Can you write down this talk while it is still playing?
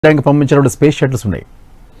డానికి పంపించినప్పుడు space shuttles ఉన్నాయి.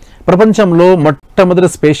 ప్రపంచంలో మొట్టమొదటి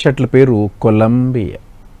స్పేస్ షటిల్ పేరు కొలంబియా.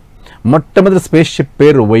 మొట్టమొదటి స్పేస్ షిప్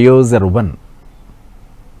పేరు వయోజర్ 1.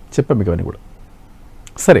 చెప్పాం మీకు అవన్నీ కూడా.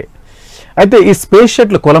 సరే, అయితే ఈ స్పేస్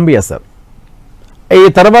షటిల్ కొలంబియా సార్. ఈ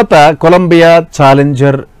తర్వాత కొలంబియా,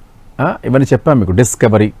 ఛాలెంజర్, ఇవన్నీ చెప్పాం మీకు.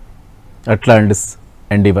 Discovery, Atlantis,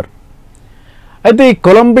 Endeavour. అయితే ఈ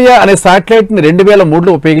కొలంబియా అనే శాటిలైట్ని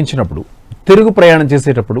 2003లో ఉపయోగించినప్పుడు తిరుగు ప్రయాణం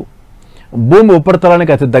చేసేటప్పుడు భూమి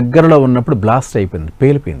ఉపరితలానికి అతి దగ్గరలో ఉన్నప్పుడు బ్లాస్ట్ అయిపోయింది,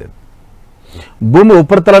 పేలిపోయింది. భూమి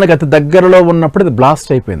ఉపరితలానికి అతి దగ్గరలో ఉన్నప్పుడు అది బ్లాస్ట్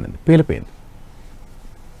అయిపోయిందండి, పేలిపోయింది.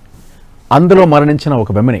 అందులో మరణించిన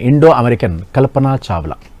ఒక women, Indo American Kalpana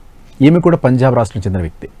Chawla. ఈమె కూడా పంజాబ్ రాష్ట్రానికి చెందిన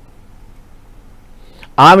వ్యక్తి.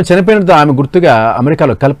 ఆమె చనిపోయినతో ఆమె గుర్తుగా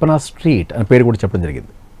అమెరికాలో కల్పనా స్ట్రీట్ అని పేరు కూడా చెప్పడం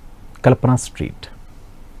జరిగింది. కల్పనా స్ట్రీట్.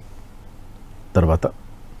 తర్వాత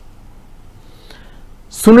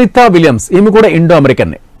సునీత విలియమ్స్, ఈమె కూడా ఇండో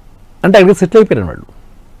అమెరికన్నే. అంటే అక్కడికి సెటిల్ అయిపోయారు వాళ్ళు,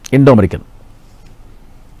 ఇండో అమెరికన్.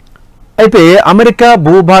 అయితే అమెరికా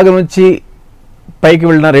భూభాగం నుంచి పైకి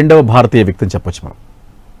వెళ్ళిన 2వ భారతీయ వ్యక్తి అని చెప్పొచ్చు మనం.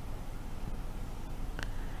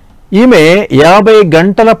 ఈమె 50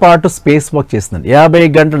 గంటల పాటు స్పేస్ వాక్ చేసిందండి. 50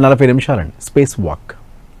 గంటల 40 నిమిషాలండి స్పేస్ వాక్.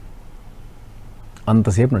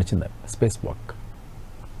 అంతసేపు నడిచింది స్పేస్ వాక్.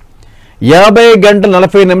 50 గంటల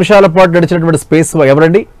 40 నిమిషాల పాటు నడిచినటువంటి స్పేస్ వాక్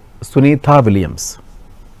ఎవరండి? సునీత విలియమ్స్.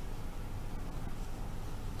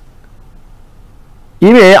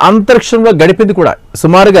 ఈమె అంతరిక్షంలో గడిపింది కూడా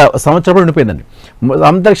సుమారుగా సంవత్సరం ఉండిపోయిందండి.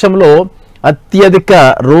 అంతరిక్షంలో అత్యధిక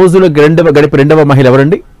రోజులు గడిపి 2వ మహిళ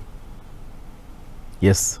ఎవరండి?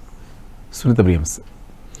 Yes, Sunitha Williams.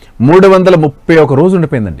 331 రోజులు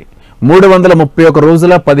ఉండిపోయిందండి. 331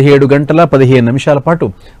 రోజుల 17 గంటల 15 నిమిషాల పాటు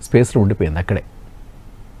స్పేస్లో ఉండిపోయింది. అక్కడే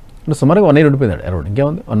సుమారుగా 1 ఇయర్ ఉండిపోయింది. అరౌండ్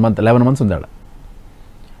ఇంకేముంది, 1 మంత్ 11 మంత్స్ ఉంది ఆడ.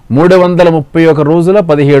 331 రోజుల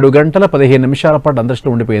 17 గంటల 15 నిమిషాల పాటు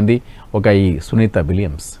అంతరిక్షంలో ఉండిపోయింది ఒక ఈ సునీత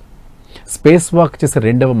విలియమ్స్. స్పేస్ వాక్ చేసే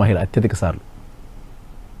 2వ మహిళ అత్యధిక సార్లు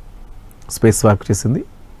స్పేస్ వాక్ చేసింది.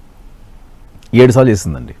 7 సార్లు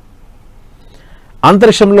చేసిందండి.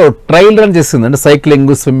 అంతరిక్షంలో ట్రయల్ రన్ చేసింది. అంటే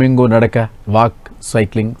సైక్లింగ్, స్విమ్మింగ్, నడక, వాక్,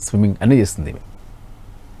 సైక్లింగ్, స్విమ్మింగ్ అన్నీ చేసింది.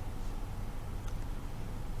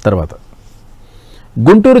 తర్వాత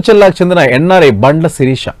గుంటూరు జిల్లాకు చెందిన ఎన్ఆర్ఐ బండ్ల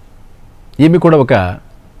శిరీష. ఈమె కూడా ఒక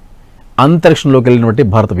అంతరిక్షంలోకి వెళ్ళినటువంటి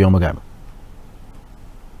భారత వ్యోమగామి.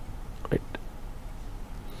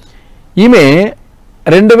 ఈమె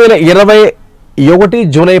 2021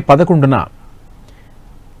 జూలై 11న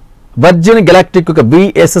వర్జిన్ గెలాక్టిక్ ఒక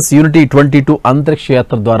VSS యూనిటీ 22 అంతరిక్ష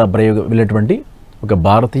యాత్ర ద్వారా వెళ్ళినటువంటి ఒక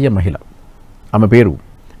భారతీయ మహిళ. ఆమె పేరు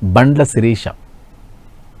బండ్ల శిరీష.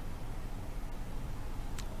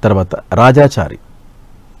 తర్వాత రాజాచారి.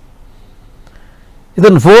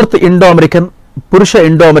 ఇతను 4th ఇండో అమెరికన్, పురుష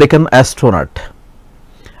ఇండో అమెరికన్ ఆస్ట్రోనాట్.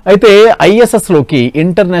 అయితే ISSలోకి,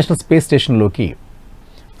 ఇంటర్నేషనల్ స్పేస్ స్టేషన్లోకి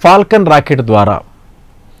ఫాల్కన్ రాకెట్ ద్వారా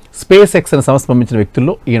స్పేస్ ఎక్స్ అనే సంస్థ పంపించిన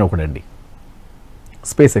వ్యక్తుల్లో ఈయన ఒకడండి.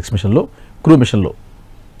 స్పేస్ ఎక్స్ మిషన్లో, క్రూ మిషన్లో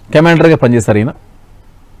కమాండర్గా పనిచేశారు ఈయన.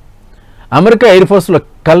 అమెరికా ఎయిర్ ఫోర్స్లో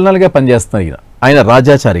కల్నల్గా పనిచేస్తున్నారు ఈయన. ఆయన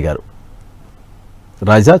రాజాచారి గారు.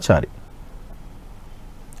 రాజాచారి.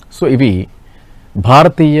 సో ఇవి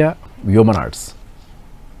భారతీయ వ్యోమనాట్స్.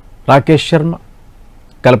 రాకేష్ శర్మ,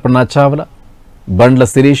 కల్పనా చావ్లా, బండ్ల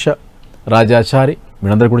శిరీష, రాజాచారి,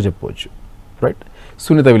 వీళ్ళందరూ కూడా చెప్పుకోవచ్చు. రైట్.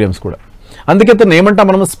 సునీత విలియమ్స్ కూడా. అందుకే తను ఏమంటాం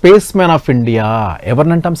మనం? Space man of India.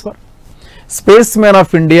 ఎవరిని అంటాం sir? Space man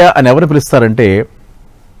of India అని ఎవరు పిలుస్తారంటే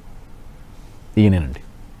ఈయనేనండి,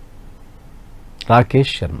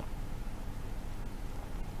 రాకేష్ శర్మ.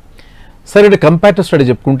 సరే, ఇటు కంపారిటివ్ స్టడీ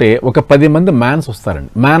చెప్పుకుంటే ఒక 10 మంది మ్యాన్స్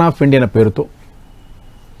వస్తారండి. మ్యాన్ ఆఫ్ ఇండియా అనే పేరుతో,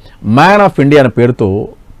 మ్యాన్ ఆఫ్ ఇండియా అనే పేరుతో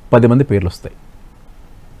 10 మంది పేర్లు వస్తాయి.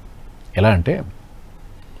 ఎలా అంటే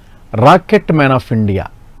rocket man of India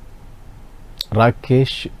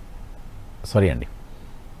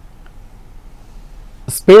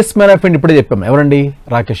space man of India ఇప్పుడే చెప్పాము, ఎవరండి?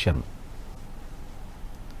 Rakesh Sharma.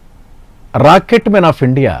 Rocket man of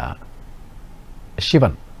India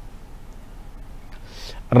Sivan.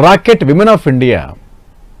 Rocket women of India,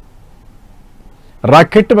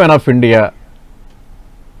 rocket man of India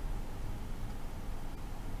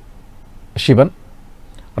Sivan.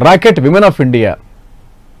 Rocket women of India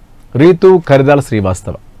Ritu కరిదాల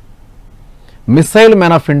Srivastava. Missile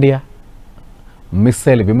man of India,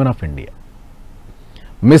 missile women of India.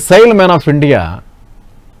 Missile man of India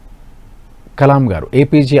Kalam గారు,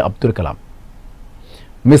 APJ Abdul Kalam.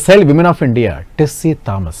 Missile women of India Tessy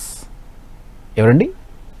Thomas. ఎవరండి?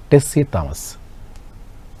 Tessy Thomas.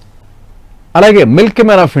 అలాగే milk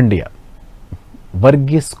man of India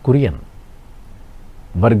Verghese Kurian.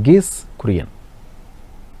 Verghese Kurian.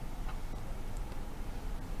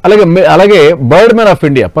 అలాగే bird man of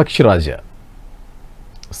India Pakshiraja.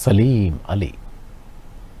 Salim Ali.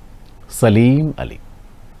 Salim Ali.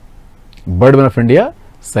 Bird man of India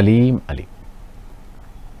Salim Ali.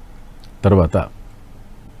 తర్వాత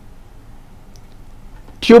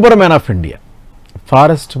tuber man of India,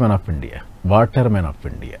 forest man of India, water man of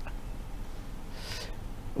India.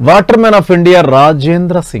 Water man of India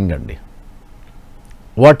Rajendra Singh అండి.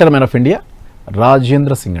 Water man of India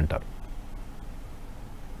Rajendra Singh అంటారు.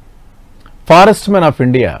 Forest man of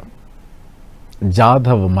India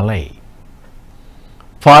Jadhav malai.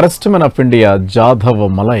 Forest man of India Jadhav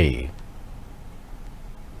malai.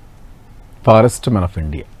 Forest man of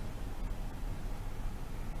India.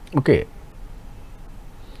 Okay.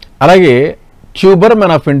 అలాగే tuber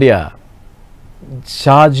man of India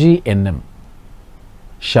Shaji NM.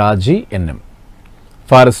 Shaji NM.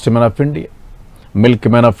 Forest man of India, milk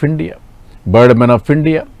man of India, bird man of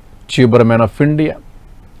India, tuber man of India,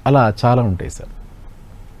 అలా చాలా ఉంటాయి sir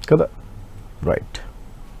కదా. Right.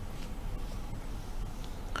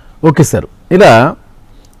 Okay sir, ఇలా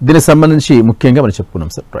దీనికి సంబంధించి ముఖ్యంగా మనం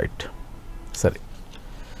చెప్పుకున్నాం సార్. రైట్. సరే,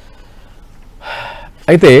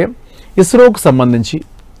 అయితే ఇస్రోకు సంబంధించి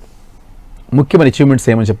ముఖ్యమైన అచీవ్మెంట్స్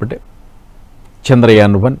ఏమని చెప్పంటే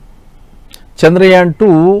చంద్రయాన్ 1, చంద్రయాన్ 2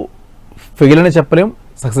 ఫెయిల్ అని చెప్పలేం,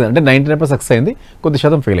 సక్సెస్ అంటే 99% సక్సెస్ అయింది, కొద్ది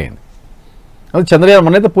శాతం ఫెయిల్ అయింది. అది చంద్రయాన్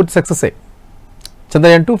 1 అయితే పూర్తి సక్సెస్ అయ్యి,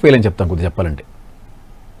 చంద్రయాన్ 2 ఫెయిల్ అని చెప్తాం కొద్ది చెప్పాలంటే.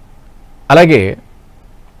 అలాగే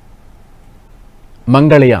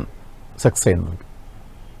మంగళయాన్ సక్సెస్ అయింది మనకి.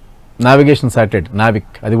 నావిగేషన్ శాటిలైట్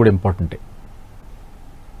నావిక్, అది కూడా ఇంపార్టెంటే.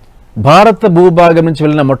 భారత భూభాగం నుంచి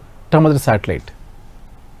వెళ్ళిన మొట్టమొదటి శాటిలైట్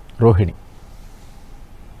రోహిణి.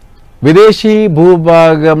 విదేశీ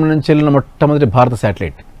భూభాగం నుంచి వెళ్ళిన మొట్టమొదటి భారత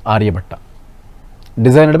satellite Aryabhata,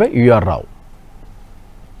 designed by you are రావు.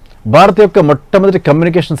 భారత యొక్క మొట్టమొదటి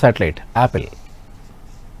కమ్యూనికేషన్ శాటిలైట్ యాపిల్.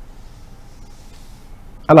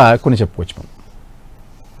 అలా కొన్ని చెప్పుకోవచ్చు మనం.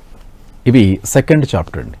 ఇవి సెకండ్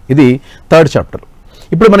చాప్టర్ అండి, ఇది థర్డ్ చాప్టర్.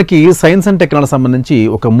 ఇప్పుడు మనకి సైన్స్ అండ్ టెక్నాలజీ సంబంధించి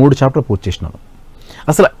ఒక 3 చాప్టర్ పూర్తి చేసినాము.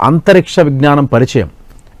 అసలు అంతరిక్ష విజ్ఞానం పరిచయం,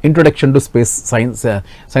 introduction to space science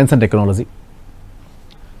and technology.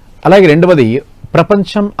 అలాగే రెండవది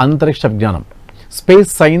ప్రపంచం అంతరిక్ష విజ్ఞానం, space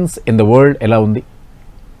science in the world ఎలా ఉంది.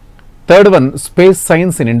 Third one space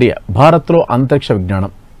science in India, భారత్లో అంతరిక్ష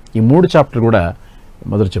విజ్ఞానం. ఈ 3 చాప్టర్ కూడా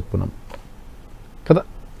మొదలు చెప్పుకున్నాం కదా.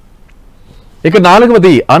 ఇక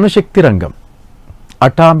 4వది అణుశక్తి రంగం,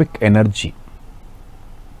 అటామిక్ ఎనర్జీ,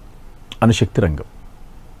 అణుశక్తి రంగం.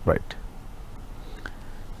 Right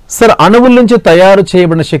sir. అణువుల నుంచి తయారు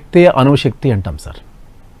చేయబడిన శక్తి అణుశక్తి అంటాం సార్.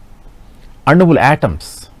 అణువులు,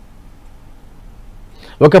 యాటమ్స్,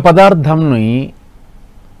 ఒక పదార్థంని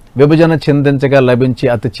విభజన చెందించగా లభించే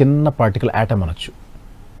అతి చిన్న పార్టికల్ యాటమ్ అనొచ్చు.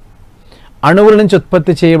 అణువుల నుంచి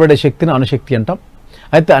ఉత్పత్తి చేయబడే శక్తిని అణుశక్తి అంటాం.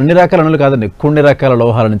 అయితే అన్ని రకాల అణువులు కాదండి, కొన్ని రకాల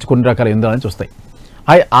లోహాల నుంచి, కొన్ని రకాల ఇంధనాల నుంచి వస్తాయి.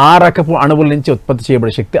 ఆ రకపు అణువుల నుంచి ఉత్పత్తి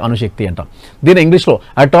చేయబడే శక్తి అణుశక్తి అంటాం. దీని ఇంగ్లీష్లో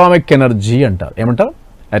అటామిక్ ఎనర్జీ అంటారు. ఏమంటారు?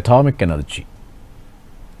 Atomic energy.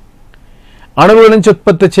 అణువుల నుంచి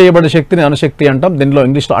ఉత్పత్తి చేయబడే శక్తిని అణుశక్తి అంటాం. దీనిలో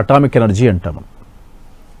ఇంగ్లీష్లో అటామిక్ ఎనర్జీ అంటాం.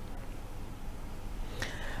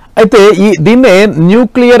 అయితే దీన్నే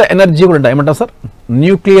న్యూక్లియర్ ఎనర్జీ కూడా అంటాం. ఏమంటాం సార్?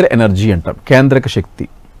 న్యూక్లియర్ ఎనర్జీ అంటాం. కేంద్రక శక్తి,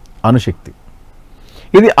 అణుశక్తి.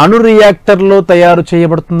 ఇది అణు రియాక్టర్లో తయారు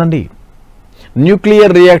చేయబడుతుందండి.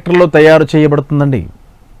 న్యూక్లియర్ రియాక్టర్లో తయారు చేయబడుతుందండి.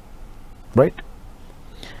 రైట్.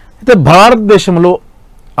 అయితే భారతదేశంలో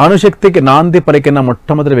అణుశక్తికి నాంది పలికిన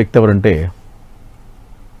మొట్టమొదటి వ్యక్తి ఎవరంటే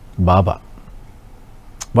బాబా.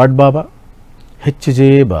 What Baba? HJ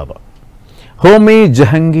Baba, Homi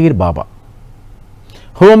Jahangir Baba.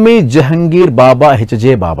 Homi Jahangir Baba,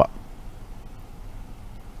 HJ Baba.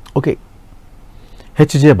 Okay,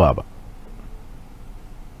 HJ బాబా.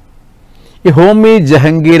 ఈ హోమీ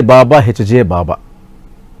జహంగీర్ బాబా, హెచ్జే బాబా.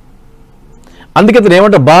 అందుకే అతను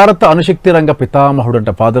ఏమంటే భారత అణుశక్తి రంగ పితామహుడు అంట,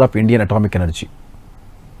 father of Indian atomic energy.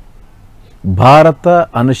 భారత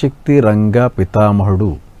అణుశక్తి రంగ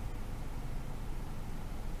పితామహుడు,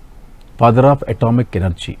 ఫాదర్ ఆఫ్ అటామిక్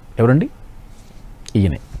ఎనర్జీ ఎవరండి?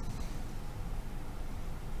 ఈయనే.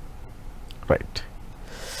 Right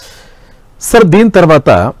sir. దీని తర్వాత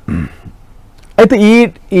అయితే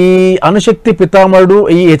ఈ అణుశక్తి పితామహుడు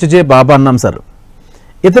ఈ హెచ్జే బాబా అన్నాం సార్.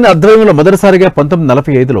 ఇతని ఆధ్వర్యంలో మొదటిసారిగా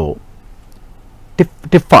 1945లో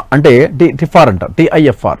టిఫ్ఆర్ అంటే టిఫార్ అంట,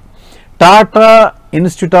 TIFR, Tata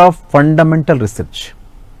institute of fundamental research.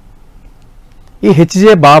 ఈ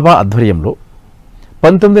హెచ్జే బాబా ఆధ్వర్యంలో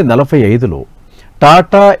 1945లో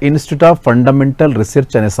Tata institute of fundamental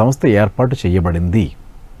research అనే సంస్థ ఏర్పాటు చేయబడింది.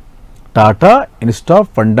 Tata institute of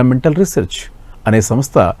fundamental research అనే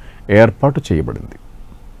సంస్థ ఏర్పాటు చేయబడింది.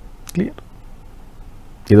 క్లియర్?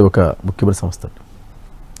 ఇది ఒక ముఖ్యమైన సంస్థ.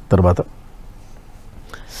 తర్వాత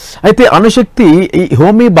అయితే అణుశక్తి ఈ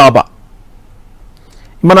హోమీ బాబా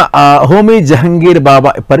మన హోమీ జహంగీర్ బాబా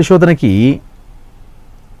పరిశోధనకి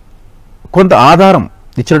కొంత ఆధారం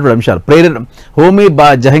ఇచ్చినటువంటి అంశాలు హోమీ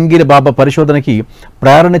జహంగీర్ బాబా పరిశోధనకి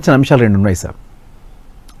ప్రేరణ ఇచ్చిన అంశాలు రెండు ఉన్నాయి సార్.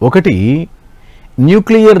 ఒకటి,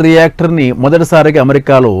 న్యూక్లియర్ రియాక్టర్ని మొదటిసారిగా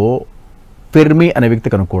అమెరికాలో ఫెర్మి అనే వ్యక్తి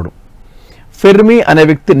కనుక్కోవడం. ఫెర్మి అనే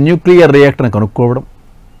వ్యక్తి న్యూక్లియర్ రియాక్టర్ని కనుక్కోవడం.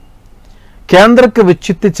 కేంద్రక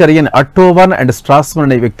విచ్ఛిత్తి చర్యని అట్టోవన్ అండ్ స్ట్రాస్మన్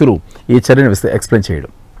అనే వ్యక్తులు ఈ చర్యను ఎక్స్ప్లెయిన్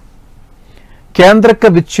చేయడం. కేంద్రక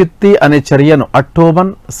విచ్ఛిత్తి అనే చర్యను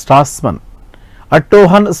అట్టోవన్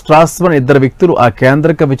స్ట్రాస్మన్ ఇద్దరు వ్యక్తులు ఆ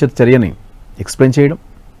కేంద్రక విచ్ఛిత్తి చర్యని ఎక్స్ప్లెయిన్ చేయడం.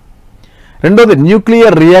 రెండోది,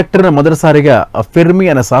 న్యూక్లియర్ రియాక్టర్ని మొదటిసారిగా ఫెర్మి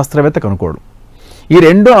అనే శాస్త్రవేత్త కనుక్కోవడం. ఈ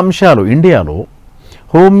రెండు అంశాలు ఇండియాలో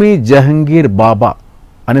హోమీ జహంగీర్ బాబా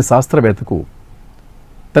అనే శాస్త్రవేత్తకు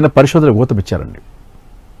తన పరిశోధనకు ఊతమిచ్చారండి.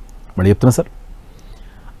 మళ్ళీ చెప్తున్నా సార్,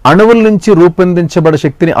 అణువుల నుంచి రూపొందించబడే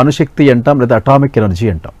శక్తిని అణుశక్తి అంటాం, లేదా అటామిక్ ఎనర్జీ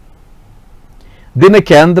అంటాం. దీన్ని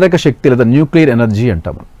కేంద్రక శక్తి లేదా న్యూక్లియర్ ఎనర్జీ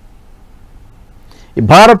అంటాం. ఈ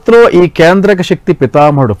భారత్లో ఈ కేంద్రక శక్తి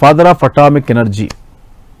పితామహుడు, father of atomic energy,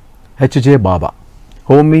 HJ బాబా,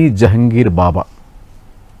 హోమీ జహంగీర్ బాబా.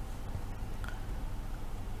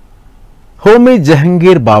 హోమీ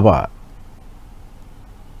జహంగీర్ బాబా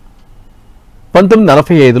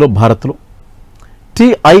 1945లో భారత్లో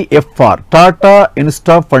TIFR Tata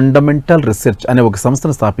institute of fundamental research అనే ఒక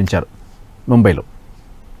సంస్థను స్థాపించారు ముంబైలో.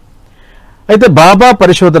 అయితే బాబా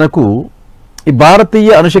పరిశోధనకు ఈ భారతీయ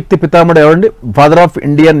అణుశక్తి పితామహుడు ఎవరండి? Father of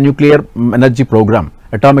Indian nuclear energy programme,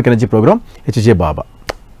 atomic energy programme, HJ Baba.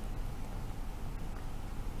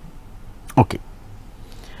 Okay,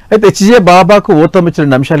 అయితే హెచ్జే బాబాకు ఊతం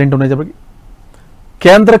ఇచ్చిన అంశాలు ఏంటున్నాయి చెప్పండి.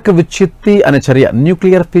 కేంద్రక విచ్ఛిత్తి అనే చర్య,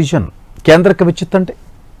 న్యూక్లియర్ ఫ్యూజన్. కేంద్రక విచ్ఛిత్తి అంటే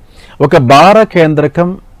ఒక భార కేంద్రకం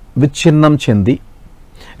విచ్ఛిన్నం చెంది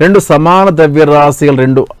రెండు సమాన ద్రవ్యరాశిలు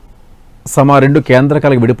రెండు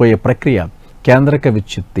కేంద్రకాలకు విడిపోయే ప్రక్రియ కేంద్రక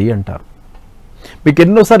విచ్ఛిత్తి అంటారు. మీకు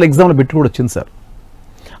ఎన్నోసార్లు ఎగ్జామ్లో బిట్టు కూడా వచ్చింది సార్.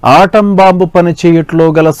 ఆటం బాంబు పనిచేయట్లో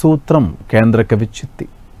గల సూత్రం కేంద్రక విచ్ఛిత్తి.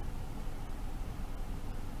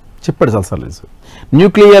 చెప్పాడు చాలాసార్లు.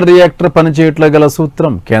 న్యూక్లియర్ రియాక్టర్ పనిచేయట్లో గల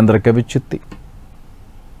సూత్రం కేంద్రక విచ్ఛిత్తి.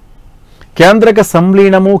 కేంద్రక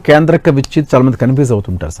సంలీనము, కేంద్రక విచ్ఛిత్తి చాలా మంది కన్ఫ్యూజ్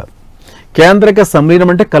అవుతుంటారు సార్. కేంద్రక సంలీనం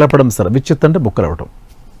అంటే కలపడం సార్, విచ్ఛిత్తి అంటే ముక్కలవటం.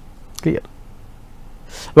 క్లియర్.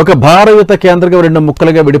 ఒక భారయుత కేంద్రకం రెండు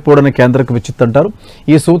ముక్కలుగా విడిపోవడానికి కేంద్రక విచ్ఛిత్తి అంటారు.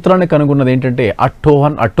 ఈ సూత్రాన్ని కనుగొన్నది ఏంటంటే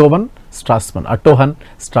అట్టోవన్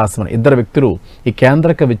స్ట్రాస్మన్ ఇద్దరు వ్యక్తులు ఈ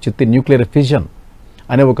కేంద్రక విచ్ఛిత్తి, న్యూక్లియర్ ఫ్యూజన్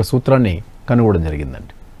అనే ఒక సూత్రాన్ని కనుగొనడం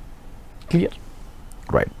జరిగిందండి. Clear,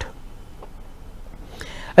 right.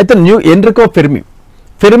 అయితే ఎన్రికో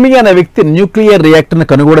ఫెర్మి అనే వ్యక్తి న్యూక్లియర్ రియాక్టర్ని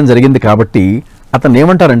కనుగొనడం జరిగింది కాబట్టి అతను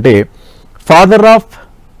ఏమంటారంటే ఫాదర్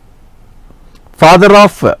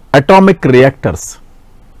ఆఫ్ అటామిక్ రియాక్టర్స్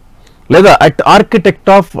లేదా ఆర్కిటెక్ట్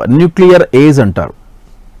ఆఫ్ న్యూక్లియర్ ఏజ్ అంటారు,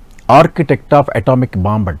 ఆర్కిటెక్ట్ ఆఫ్ అటామిక్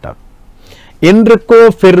బాంబ్ అంటారు. ఎన్రికో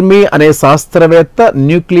ఫెర్మి అనే శాస్త్రవేత్త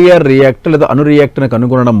న్యూక్లియర్ రియాక్టర్ లేదా అణు రియాక్టర్ని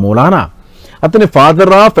కనుగొనడం మూలాన అతని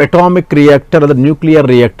ఫాదర్ ఆఫ్ అటామిక్ రియాక్టర్ లేదా న్యూక్లియర్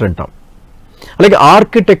రియాక్టర్ అంటాం. అలాగే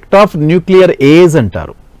ఆర్కిటెక్ట్ ఆఫ్ న్యూక్లియర్ ఏజ్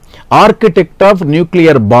అంటారు, ఆర్కిటెక్ట్ ఆఫ్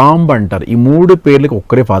న్యూక్లియర్ బాంబ్ అంటారు. ఈ మూడు పేర్లకు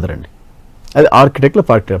ఒక్కరే ఫాదర్ అండి. అది ఆర్కిటెక్ట్లో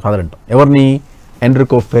ఫాదర్ అంటాం. ఎవరిని?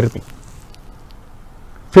 ఎన్రికో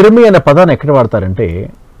ఫెర్మి అనే పదాన్ని ఎక్కడ వాడతారంటే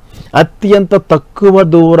అత్యంత తక్కువ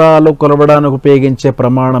దూరాలు కొలవడానికి ఉపయోగించే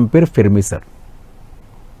ప్రమాణం పేరు ఫెర్మి సార్.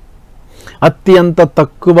 అత్యంత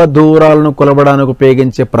తక్కువ దూరాలను కొలవడానికి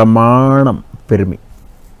ఉపయోగించే ప్రమాణం ఫెర్మి.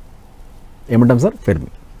 ఏమంటాం సార్?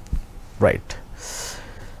 ఫెర్మి. రైట్.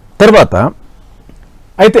 తర్వాత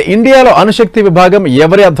అయితే ఇండియాలో అణుశక్తి విభాగం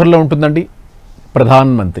ఎవరి ఆధ్వర్యంలో ఉంటుందండి?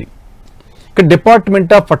 ప్రధానమంత్రి. ఇక్కడ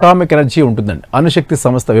డిపార్ట్మెంట్ ఆఫ్ అటామిక్ ఎనర్జీ ఉంటుందండి, అణుశక్తి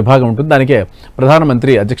సంస్థ విభాగం ఉంటుంది. దానికే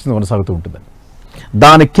ప్రధానమంత్రి అధ్యక్షత కొనసాగుతూ ఉంటుందండి.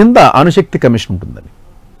 దాని కింద అణుశక్తి కమిషన్ ఉంటుందండి.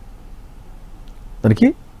 దానికి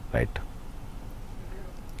రైట్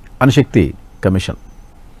అణుశక్తి కమిషన్.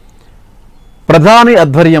 ప్రధాని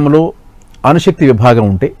ఆధ్వర్యంలో అణుశక్తి విభాగం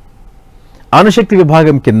ఉంటే అణుశక్తి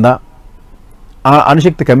విభాగం కింద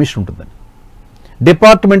అణుశక్తి కమిషన్ ఉంటుందండి.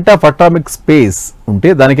 డిపార్ట్మెంట్ ఆఫ్ అటామిక్ స్పేస్ ఉంటే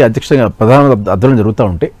దానికి అధ్యక్షంగా ప్రధాన ఆధ్వర్యం జరుగుతూ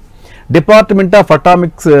ఉంటే డిపార్ట్మెంట్ ఆఫ్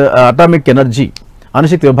అటామిక్ ఎనర్జీ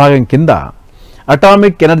అణుశక్తి విభాగం కింద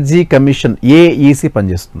అటామిక్ ఎనర్జీ కమిషన్ AEC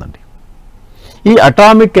పనిచేస్తుందండి. ఈ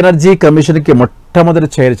అటామిక్ ఎనర్జీ కమిషన్కి మొట్టమొదటి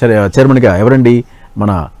చైర్మన్గా ఎవరండి?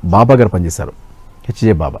 మన బాబా గారు పనిచేశారు,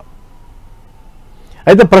 హెచ్జే బాబా.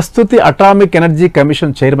 అయితే ప్రస్తుతి atomic energy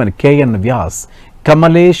commission chairman KN Vyas,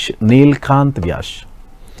 Kamlesh Neelkanth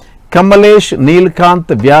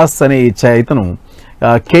Vyas అనే ఇతను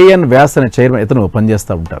KN వ్యాస్ అనే చైర్మన్ ఇతను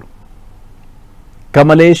పనిచేస్తూ ఉంటారు.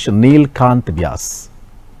 కమలేష్ నీల్కాంత్ వ్యాస్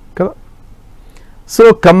కదా. సో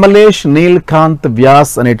కమలేష్ నీల్కాంత్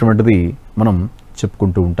వ్యాస్ అనేటువంటిది మనం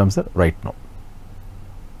చెప్పుకుంటూ ఉంటాం sir right now.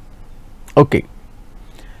 Okay,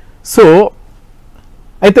 so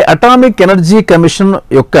అయితే అటామిక్ ఎనర్జీ కమిషన్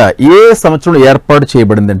యొక్క ఏ సంవత్సరంలో ఏర్పాటు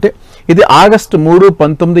చేయబడిందంటే ఇది ఆగస్టు 3,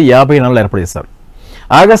 1954లో ఏర్పాటు చేశారు.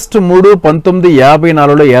 ఆగస్టు 3,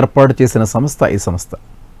 1954లో ఏర్పాటు చేసిన సంస్థ ఈ సంస్థ.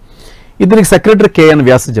 దీనికి సెక్రటరీ కేఎన్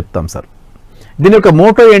వ్యాస్ చెప్తాం సార్. దీని యొక్క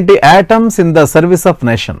మోటో ఏంటి? Atoms in the service of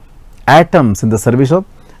nation. Atoms in the service of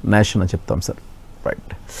nation అని చెప్తాం సార్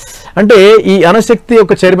రైట్. అంటే ఈ అణుశక్తి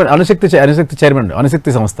యొక్క చైర్మన్,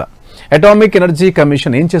 అణుశక్తి సంస్థ అటామిక్ ఎనర్జీ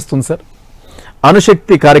కమిషన్ ఏం చేస్తుంది సార్?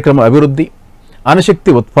 అణుశక్తి కార్యక్రమ అభివృద్ధి,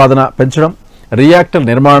 అణుశక్తి ఉత్పాదన పెంచడం, రియాక్టర్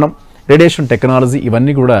నిర్మాణం, రేడియేషన్ టెక్నాలజీ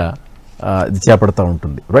ఇవన్నీ కూడా ఇది చేపడుతూ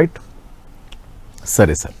ఉంటుంది రైట్.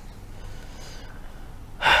 సరే సార్,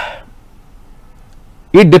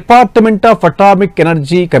 ఈ department of atomic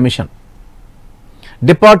energy commission,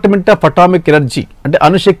 department of atomic energy అంటే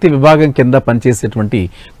అణుశక్తి విభాగం కింద పనిచేసేటువంటి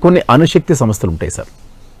కొన్ని అణుశక్తి సంస్థలు ఉంటాయి sir.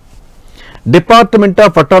 Department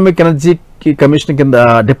of atomic energy commission కింద,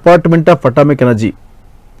 డిపార్ట్మెంట్ ఆఫ్ అటామిక్ ఎనర్జీ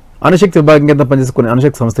అణుశక్తి విభాగం కింద పనిచేసే కొన్ని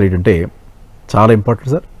అణుశక్తి సంస్థలు ఏంటంటే చాలా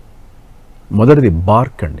ఇంపార్టెంట్ సార్. మొదటిది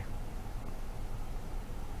బార్క్ అండి.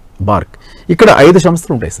 బార్క్ ఇక్కడ 5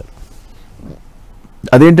 సంస్థలు ఉంటాయి సార్.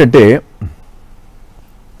 అదేంటంటే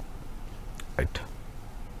రైట్,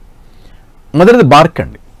 మొదటిది బార్క్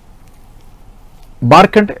అండి.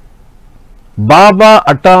 బార్క్ అంటే బాబా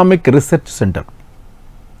అటామిక్ రీసెర్చ్ సెంటర్.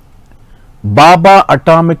 బాబా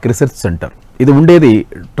అటామిక్ రీసెర్చ్ సెంటర్ ఇది ఉండేది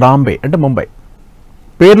ట్రాంబే అంటే ముంబై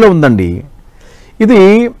పేరులో ఉందండి. ఇది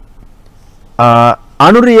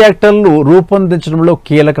అణు రియాక్టర్లు రూపొందించడంలో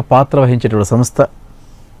కీలక పాత్ర వహించేటువంటి సంస్థ.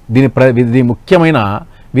 దీని ముఖ్యమైన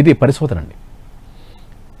విధి పరిశోధన అండి.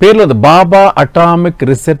 పేరులో బాబా అటామిక్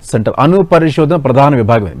రీసెర్చ్ సెంటర్, అణు పరిశోధన ప్రధాన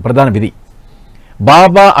విభాగం, ప్రధాన విధి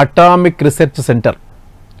బాబా అటామిక్ రీసెర్చ్ సెంటర్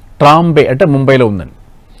ట్రాంబే అంటే ముంబైలో ఉందండి.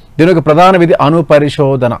 దీని యొక్క ప్రధాన విధి అణు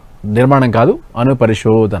పరిశోధన, నిర్మాణం కాదు, అణు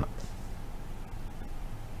పరిశోధన.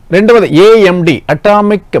 రెండవది AMD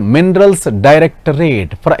atomic minerals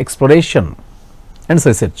directorate for exploration and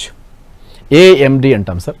research. AMD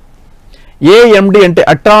అంటాం సార్. ఏఎండి అంటే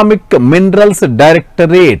atomic minerals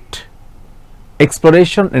directorate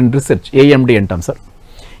exploration and research, AMD అంటాం సార్.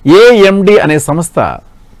 ఏఎండి అనే సంస్థ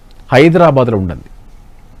హైదరాబాద్లో ఉండండి.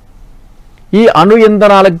 ఈ అణు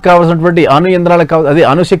ఇంధనాలకు కావాల్సినటువంటి అదే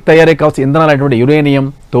అణుశక్తి తయారీ కావాల్సిన ఇంధనాలు అనేటువంటి యురేనియం,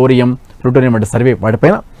 థోరియం, ప్లూటోనియం అంటే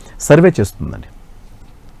వాటిపైన సర్వే చేస్తుందండి.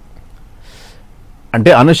 అంటే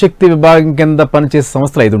అణుశక్తి విభాగం కింద పనిచేసే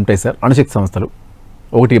సంస్థలు 5 ఉంటాయి సార్ అణుశక్తి సంస్థలు.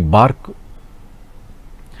 ఒకటి బార్క్,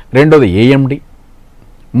 రెండోది ఏఎండి,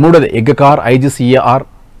 మూడోది ఎగ్గకార్ ఐజిసిఏఆర్,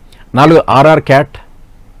 4 ఆర్ఆర్ క్యాట్,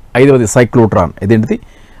 5వది సైక్లోట్రాన్. ఇదేంటిది?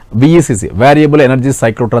 విఈసిసి variable energy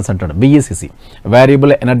cyclotron centre. విఈసిసి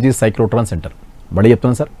variable energy cyclotron centre బడి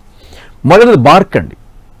చెప్తున్నాను సార్. మొదటిది బార్క్ అండి,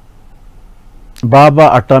 బాబా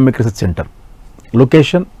atomic research centre,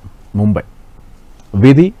 location Mumbai,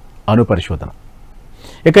 విధి అణు పరిశోధన.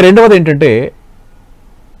 ఇక రెండవది ఏంటంటే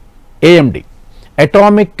AMD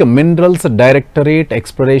atomic minerals directorate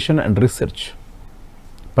exploration and research,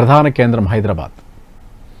 ప్రధాన కేంద్రం హైదరాబాద్.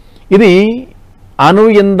 ఇది అణు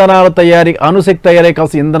ఇంధనాల తయారీ, అణుశక్తి తయారీ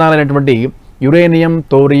కావాల్సిన ఇంధనాలు అనేటువంటి యురేనియం,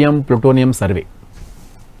 థోరియం, ప్లూటోనియం సర్వే.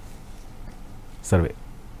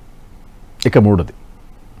 ఇక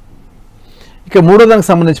మూడో దానికి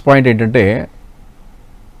సంబంధించిన పాయింట్ ఏంటంటే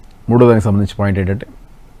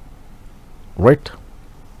రైట్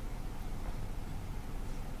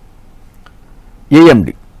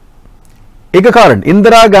ఏఎండి ఇక కారణం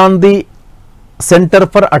Indira Gandhi centre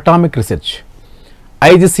for atomic research.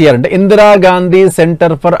 ఐజిసిఆర్ అంటే Indira Gandhi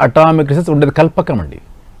centre for atomic research ఉండేది కల్పకం అండి,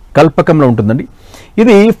 కల్పకంలో ఉంటుందండి.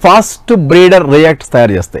 ఇది ఫాస్ట్ బ్రీడర్ రియాక్టర్స్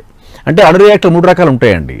తయారు చేస్తాయి. అంటే అణు రియాక్టర్ 3 రకాలు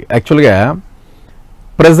ఉంటాయండి యాక్చువల్గా.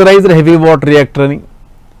 ప్రెజరైజ్డ్ హెవీ వాటర్ రియాక్టర్ అని,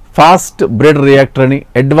 ఫాస్ట్ బ్రీడర్ రియాక్టర్ అని,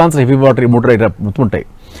 అడ్వాన్స్డ్ హెవీ వాటర్ 3 ఉంటాయి.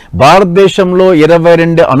 భారతదేశంలో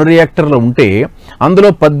 22 అణు రియాక్టర్లు ఉంటే అందులో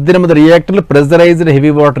 18 రియాక్టర్లు ప్రెజరైజ్డ్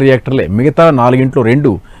హెవీ వాటర్ రియాక్టర్లే. మిగతా 4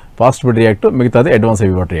 2 ఫాస్ట్ బ్రీడర్ రియాక్టర్, మిగతాది అడ్వాన్స్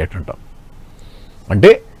హెవీ వాటర్ రియాక్టర్ అంటాం. అంటే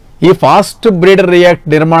ఈ ఫాస్ట్ బ్రీడర్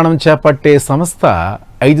రియాక్టర్ నిర్మాణం చేపట్టే సంస్థ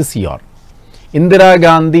ఐజిసిఆర్,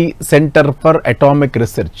 Indira Gandhi centre for atomic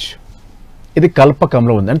research. ఇది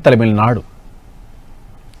కల్పకంలో ఉంది అంటే తమిళనాడు.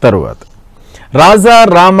 తరువాత Raja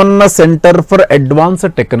Ramanna centre for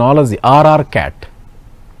advanced technology, RR cat.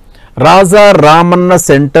 Raja Ramanna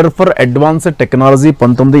centre for advanced technology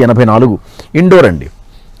 1984 indoor అండి.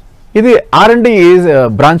 ఇది R&D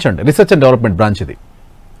బ్రాంచ్ అండి, రీసెర్చ్ అండ్ డెవలప్మెంట్ బ్రాంచ్. ఇది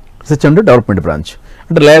రీసెర్చ్ అండ్ డెవలప్మెంట్ బ్రాంచ్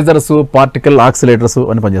అంటే లేజర్స్, పార్టికల్ ఆక్సిలేటర్స్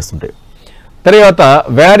అని పనిచేస్తుంటాయి. తర్వాత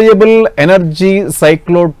variable energy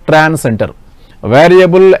cyclotron centre.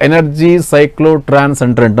 Variable energy cyclotron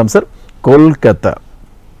centre అంటాం sir, Kolkata.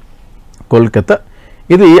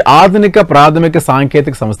 ఇది ఆధునిక ప్రాథమిక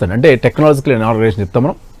సాంకేతిక సంస్థ అంటే టెక్నాలజికల్ ఆర్గనైజేషన్ చెప్తాం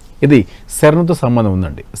మనం. ఇది సెర్న్తో సంబంధం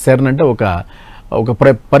ఉందండి. సెర్న్ అంటే ఒక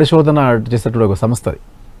పరిశోధన చేసేటువంటి ఒక సంస్థ అది,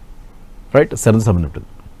 రైట్, సెర్న్తో సంబంధం ఉంటుంది.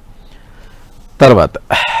 తర్వాత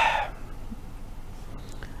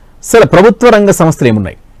సరే, ప్రభుత్వ రంగ సంస్థలు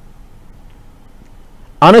ఏమున్నాయి?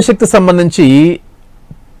 అణుశక్తి సంబంధించి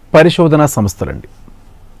పరిశోధనా సంస్థలండి,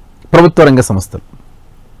 ప్రభుత్వ రంగ సంస్థలు.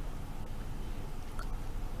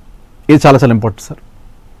 ఇది చాలా చాలా ఇంపార్టెంట్ సార్.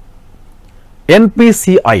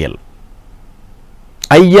 NPCIL,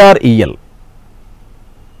 IREL,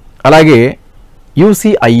 అలాగే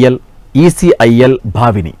UCIL, ECIL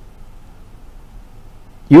భావిని,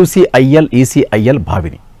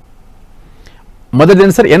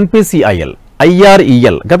 మొదటిది సార్ NPCIL,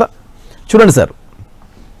 IREL కదా. చూడండి సార్,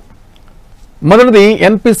 మొదటిది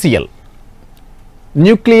NPCL,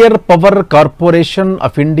 nuclear power corporation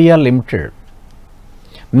of India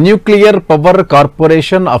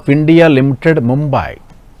limited,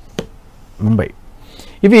 Mumbai.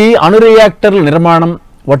 ఇవి అణు రియాక్టర్ల నిర్మాణం,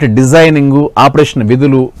 వాటి డిజైనింగు, ఆపరేషన్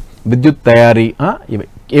విధులు, విద్యుత్ తయారీ,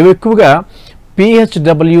 ఇవి ఎక్కువగా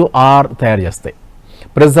PHWR తయారు చేస్తాయి.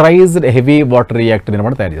 ప్రెజరైజ్డ్ హెవీ వాటర్ రియాక్టర్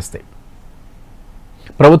నిర్మాణం తయారు చేస్తాయి.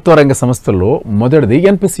 ప్రభుత్వ రంగ సంస్థల్లో మొదటిది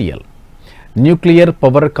NPCL, nuclear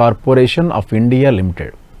power corporation of India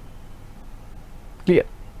limited. Clear.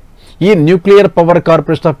 ఈ nuclear power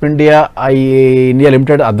corporation of India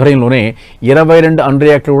limited ఆధ్వర్యంలోనే 22 అణు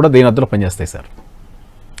రియాక్టర్లు కూడా దీని అద్దెలో పనిచేస్తాయి సార్.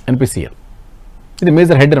 NPCL ఇది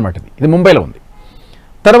మేజర్ హెడ్ అనమాట. ఇది ముంబైలో ఉంది.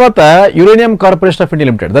 తర్వాత uranium corporation of India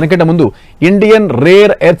limited, దానికంటే ముందు Indian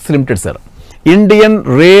rare earths limited sir, Indian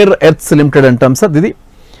rare earths limited అంటాం సార్ ఇది.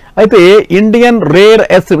 అయితే ఇండియన్ రేర్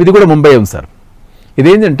ఎర్త్స్ ఇది కూడా ముంబై ఉంది సార్.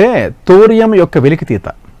 ఇదేంటంటే థోరియం యొక్క వెలికితీత,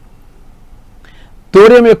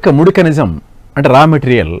 థోరియం యొక్క ముడి ఖనిజం అంటే రా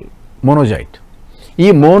మెటీరియల్ మోనోజైట్. ఈ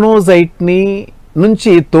మోనోజైట్ని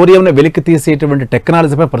నుంచి థోరియంని వెలికి తీసేటువంటి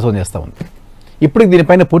టెక్నాలజీపై పరిశోధన చేస్తూ ఉంది. ఇప్పుడు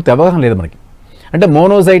దీనిపైన పూర్తి అవగాహన లేదు మనకి. అంటే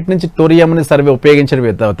మోనోజైట్ నుంచి థోరియంని ఉపయోగించే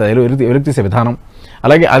వెలికి తీసే విధానం,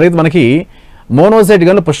 అలాగే అదే మనకి మోనోజైట్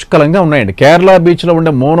గనులు పుష్కలంగా ఉన్నాయండి. కేరళ బీచ్లో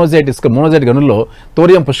ఉండే మోనోజైట్ గనుల్లో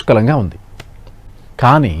థోరియం పుష్కలంగా ఉంది.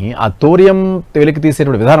 కానీ ఆ థోరియం వెలికి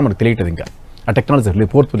తీసేటువంటి విధానం మనకు తెలియట్లేదు, ఇంకా ఆ టెక్నాలజీ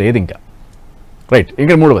పూర్తి లేదు ఇంకా, రైట్.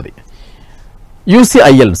 ఇంకా మూడవది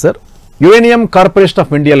UCIL sir, uranium corporation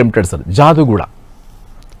of India limited sir, Jaduguda,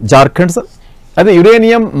 Jharkhand sir. అదే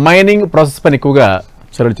యురేనియం మైనింగ్ ప్రాసెస్ పైన ఎక్కువగా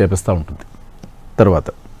చర్యలు చేపిస్తూ ఉంటుంది. తర్వాత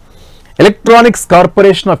electronics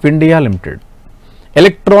corporation of India limited,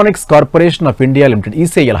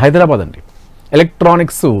 ECIL Hyderabad అండి.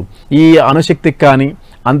 ఎలక్ట్రానిక్స్ ఈ అణుశక్తికి కానీ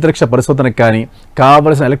అంతరిక్ష పరిశోధనకు కానీ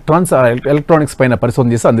కావలసిన ఎలక్ట్రానిక్స్ పైన పరిశోధన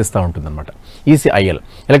చేసి అందిస్తూ ఉంటుంది అనమాట. ECIL,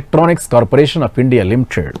 electronics corporation of India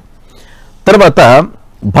limited. తర్వాత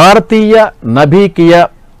భారతీయ నభీకీయ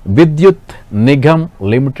విద్యుత్ నిగమ్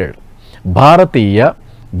లిమిటెడ్,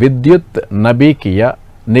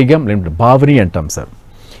 భావిని అంటాం సార్.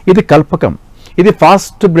 ఇది కల్పకం, ఇది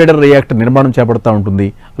ఫాస్ట్ బ్రేడర్ రియాక్టర్ నిర్మాణం చేపడుతూ ఉంటుంది,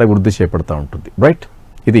 అలాగే వృద్ధి చేపడుతూ ఉంటుంది, రైట్.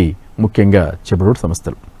 ఇది ముఖ్యంగా చేపడు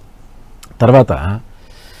సంస్థలు. తర్వాత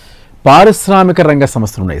పారిశ్రామిక రంగ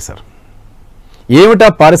సంస్థలు ఉన్నాయి సార్. ఏమిటా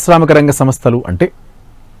పారిశ్రామిక రంగ సంస్థలు అంటే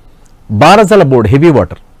బారజల బోర్డ్ హెవీ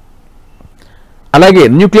వాటర్, అలాగే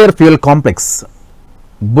nuclear fuel complex,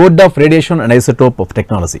 board of radiation and isotope of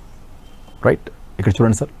technology, right. ఇక్కడ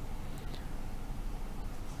చూడండి సార్,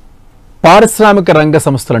 పారిశ్రామిక రంగ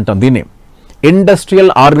సంస్థలు అంటాం దీన్ని.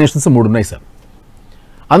 ఇండస్ట్రియల్ ఆర్గనైజేషన్స్ 3 ఉన్నాయి సార్.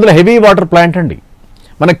 అందులో హెవీ వాటర్ ప్లాంట్ అండి.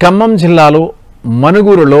 మన ఖమ్మం జిల్లాలో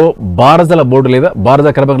మనుగూరులో బారజల బోర్డు లేదా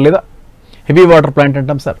బారజల కర్మాగారం లేదా హెవీ వాటర్ ప్లాంట్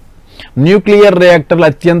అంటాం సార్. న్యూక్లియర్ రియాక్టర్లు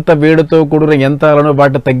అత్యంత వేడితో కూడిన యంత్రాలను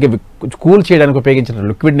వాటిని తగ్గి కూల్ చేయడానికి ఉపయోగించిన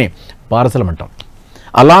లిక్విడ్ని బారజలం అంటాం.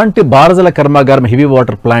 అలాంటి బారజల కర్మాగారం హెవీ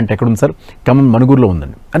వాటర్ ప్లాంట్ ఎక్కడుంది సార్? ఖమ్మం మనుగూరులో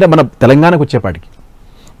ఉందండి. అంటే మన తెలంగాణకు వచ్చేపాటికి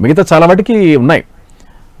మిగతా చాలా వాటికి ఉన్నాయి.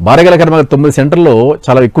 బారగల కర్మాగారం 9 సెంటర్లో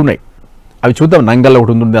చాలా ఎక్కువ ఉన్నాయి. అవి చూద్దాం. నంగల్లో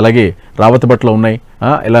ఒకటి ఉంటుంది, అలాగే రావతపట్లో ఉన్నాయి,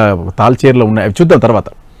 ఇలా తాల్చేరులో ఉన్నాయి, అవి చూద్దాం తర్వాత.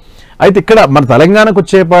 అయితే ఇక్కడ మన తెలంగాణకు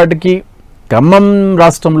వచ్చేపాటికి ఖమ్మం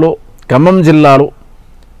రాష్ట్రంలో ఖమ్మం జిల్లాలో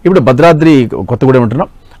ఇప్పుడు భద్రాద్రి కొత్తగూడెం ఉంటున్నాం,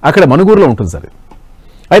 అక్కడ మనుగూరులో ఉంటుంది సార్.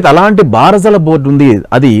 అయితే అలాంటి బారజల బోర్డు ఉంది,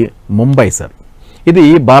 అది ముంబై సార్. ఇది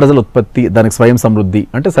బారజల ఉత్పత్తి, దానికి స్వయం సమృద్ధి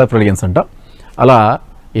అంటే సెల్ఫ్ రిలయన్స్ అంట. అలా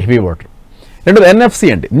హెవీ వాటర్. రెండోది NFC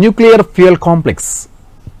అండి, nuclear fuel complex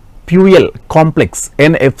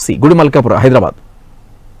NFC, Gudimalkapuram Hyderabad.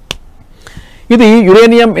 ఇది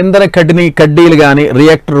యురేనియం ఇంధన కడ్డీలు కానీ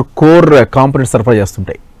రియాక్టర్ కోర్ కాంపోనెంట్ సరఫరా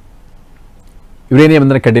చేస్తుంటాయి. యురేనియం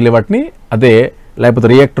ఇంధన కడ్డీలు వాటిని అదే లేకపోతే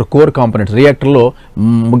రియాక్టర్ కోర్ కాంపోనెంట్స్, రియాక్టర్లో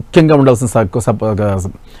ముఖ్యంగా ఉండాల్సిన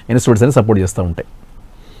ఇన్స్టిట్యూట్స్ అని సపోర్ట్ చేస్తూ ఉంటాయి.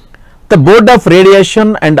 The board of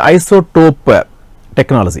radiation and isotope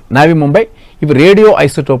technology, navy Mumbai, ఇవి రేడియో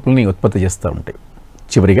ఐసోటోప్లని ఉత్పత్తి చేస్తూ ఉంటాయి.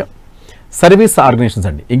 చివరిగా సర్వీస్ ఆర్గనైజేషన్స్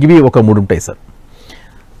అండి, ఇవి ఒక 3 ఉంటాయి sir.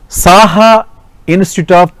 Saha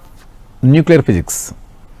institute of nuclear physics,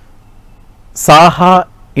 Saha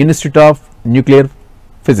institute of nuclear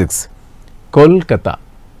physics Kolkata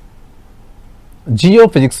Jio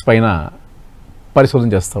physics పైన పరిశోధన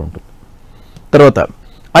చేస్తూ ఉంటుంది. తర్వాత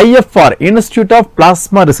IFR institute of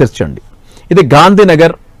plasma research అండి, ఇది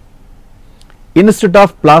Gandhinagar institute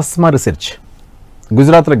of plasma research,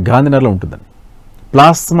 గుజరాత్లో గాంధీనగర్లో ఉంటుందండి.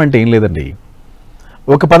 ప్లాస్మా అంటే ఏం లేదండి,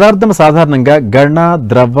 ఒక పదార్థం సాధారణంగా గణ,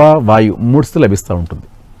 ద్రవ, వాయు 3 లభిస్తూ ఉంటుంది.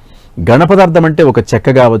 ఘన పదార్థం అంటే ఒక చెక్క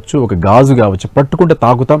కావచ్చు, ఒక గాజు కావచ్చు, పట్టుకుంటే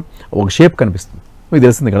తాకుతాం, ఒక షేప్ కనిపిస్తుంది, మీకు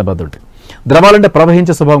తెలిసింది ఘన పదార్థం అంటే. ద్రవాలంటే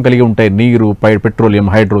ప్రవహించే స్వభావం కలిగి ఉంటాయి, నీరు, పెట్రోలియం,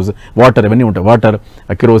 హైడ్రోజన్, వాటర్ ఇవన్నీ ఉంటాయి, వాటర్,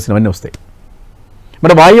 కిరోసిన్ ఇవన్నీ వస్తాయి.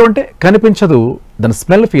 మరి వాయువు అంటే కనిపించదు, దాని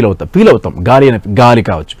స్మెల్ ఫీల్ అవుతాం, గాలి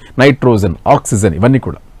కావచ్చు, నైట్రోజన్, ఆక్సిజన్ ఇవన్నీ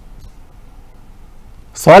కూడా.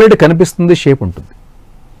 సాలిడ్ కనిపిస్తుంది, షేప్ ఉంటుంది,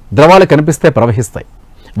 ద్రవాలు కనిపిస్తే ప్రవహిస్తాయి,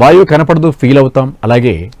 వాయువు కనపడదు, ఫీల్ అవుతాం,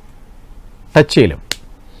 అలాగే టచ్ చేయలేం.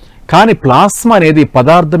 కానీ ప్లాస్మా అనేది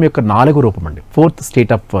పదార్థం యొక్క 4వ రూపం అండి, 4th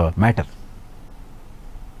state of matter.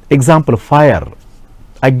 Example fire,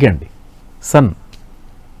 అగ్గి అండి, సన్.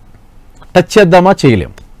 టచ్ చేద్దామా,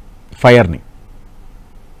 చేయలేం, ఫైర్ని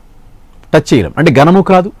టచ్ చేయలేం, అంటే ఘనము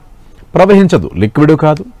కాదు, ప్రవహించదు, లిక్విడ్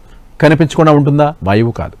కాదు, కనిపించకుండా ఉంటుందా,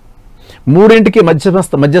 వాయువు కాదు. 3ంటికి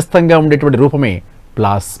మధ్యస్థంగా ఉండేటువంటి రూపమే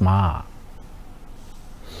ప్లాస్మా.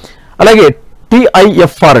 అలాగే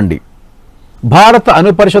టిఐఎఫ్ఆర్ అండి, భారత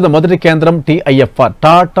అణుపరిశోధన మొదటి కేంద్రం TIFR,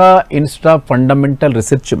 Tata institute of fundamental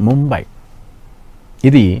research Mumbai.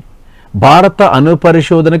 ఇది భారత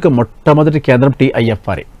అణుపరిశోధనకు మొట్టమొదటి కేంద్రం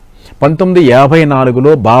టిఐఎఫ్ఆర్ఏ.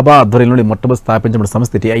 1954లో బాబా ఆధ్వర్యంలో మొట్టమొదటి స్థాపించబడిన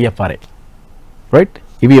సంస్థ టిఐఎఫ్ఆర్ఏ. రైట్,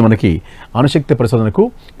 ఇవి మనకి అణుశక్తి పరిశోధనకు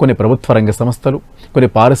కొన్ని ప్రభుత్వ రంగ సంస్థలు, కొన్ని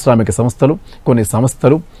పారిశ్రామిక సంస్థలు,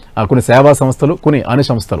 కొన్ని సేవా సంస్థలు, కొన్ని అణు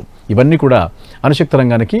సంస్థలు, ఇవన్నీ కూడా అణుశక్తి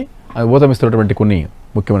రంగానికి ఊతమిస్తున్నటువంటి కొన్ని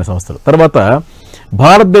ముఖ్యమైన సంస్థలు. తర్వాత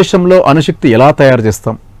భారతదేశంలో అణుశక్తి ఎలా తయారు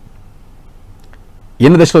చేస్తాం,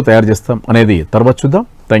 ఎన్ని దశలో తయారు చేస్తాం అనేది తర్వాత చూద్దాం.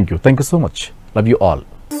 Thank you so much, love you all.